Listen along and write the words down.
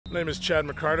My name is Chad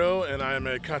Mercado, and I am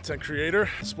a content creator,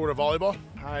 sport of volleyball.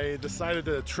 I decided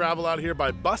to travel out here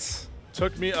by bus.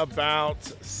 Took me about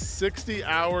 60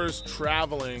 hours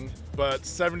traveling, but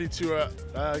 72, I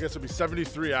guess it'd be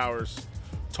 73 hours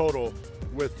total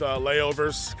with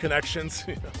layovers, connections.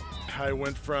 I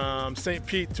went from St.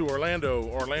 Pete to Orlando,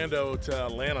 Orlando to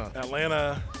Atlanta,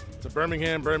 Atlanta to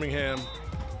Birmingham, Birmingham,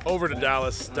 over to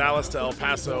Dallas, Dallas to El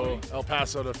Paso, El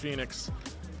Paso to Phoenix,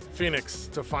 Phoenix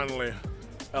to finally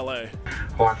LA.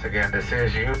 Once again, this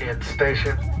is Union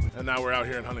Station. And now we're out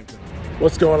here in Huntington.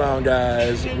 What's going on,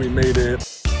 guys? We made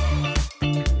it.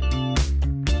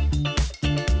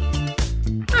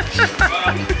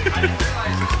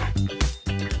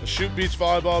 I shoot beach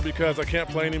volleyball because I can't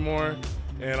play anymore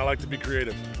and I like to be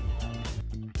creative.